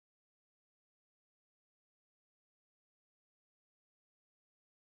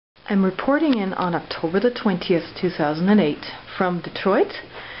I'm reporting in on October the 20th, 2008 from Detroit,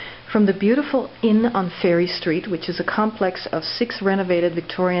 from the beautiful Inn on Ferry Street, which is a complex of 6 renovated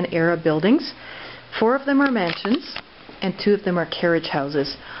Victorian-era buildings. 4 of them are mansions and 2 of them are carriage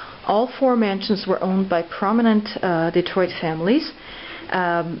houses. All 4 mansions were owned by prominent Detroit families,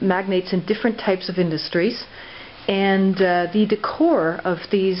 magnates in different types of industries, and the decor of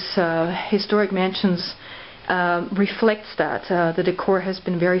these historic mansions reflects that. The decor has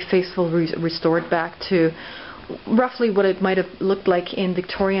been very faithfully restored back to roughly what it might have looked like in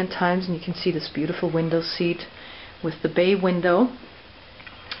Victorian times, and you can see this beautiful window seat with the bay window.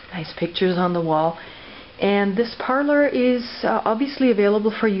 Nice pictures on the wall. And this parlor is obviously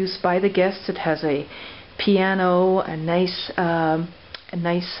available for use by the guests. It has a piano, a nice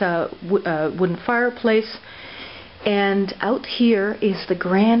wooden fireplace, and out here is the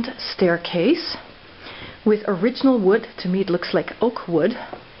grand staircase with original wood. To me it looks like oak wood.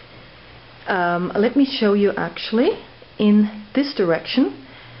 Let me show you actually in this direction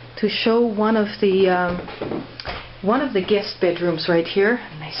to show one of the guest bedrooms right here.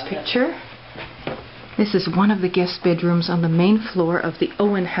 Nice picture. This is one of the guest bedrooms on the main floor of the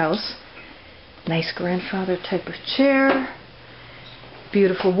Owen house. Nice grandfather type of chair.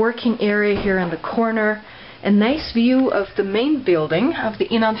 Beautiful working area here in the corner. A nice view of the main building of the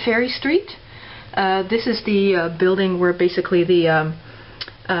Inn on Ferry Street. This is the building where basically the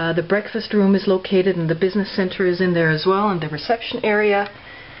breakfast room is located, and the business center is in there as well, and the reception area.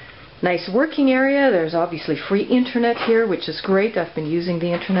 Nice working area. There's obviously free internet here, which is great. I've been using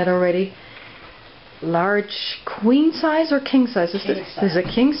the internet already. Large queen size or king size? This is a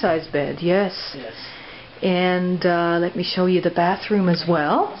king size bed, yes. Yes. And let me show you the bathroom as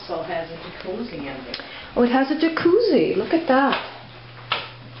well. It also has a jacuzzi in there. Oh, it has a jacuzzi. Look at that.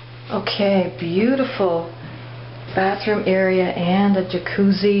 Okay, beautiful bathroom area and a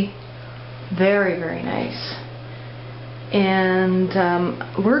jacuzzi. Very, very nice. And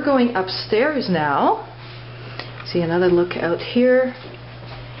we're going upstairs now. See another look out here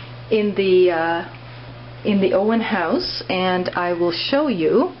in the Owen house, and I will show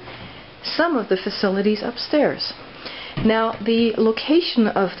you some of the facilities upstairs. Now, the location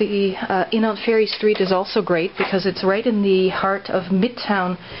of the Inn on Ferry Street is also great because it's right in the heart of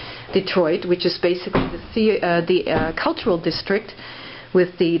Midtown Detroit, which is basically the cultural district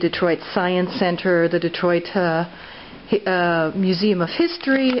with the Detroit Science Center, the Detroit Museum of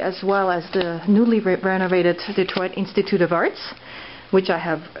History, as well as the newly renovated Detroit Institute of Arts, which I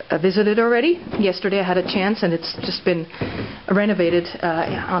have visited already. Yesterday I had a chance, and it's just been renovated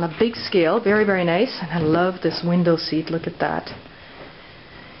on a big scale. Very, very nice. And I love this window seat. Look at that.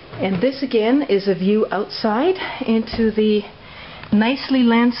 And this again is a view outside into the nicely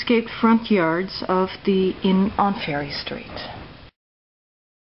landscaped front yards of the Inn on Ferry Street.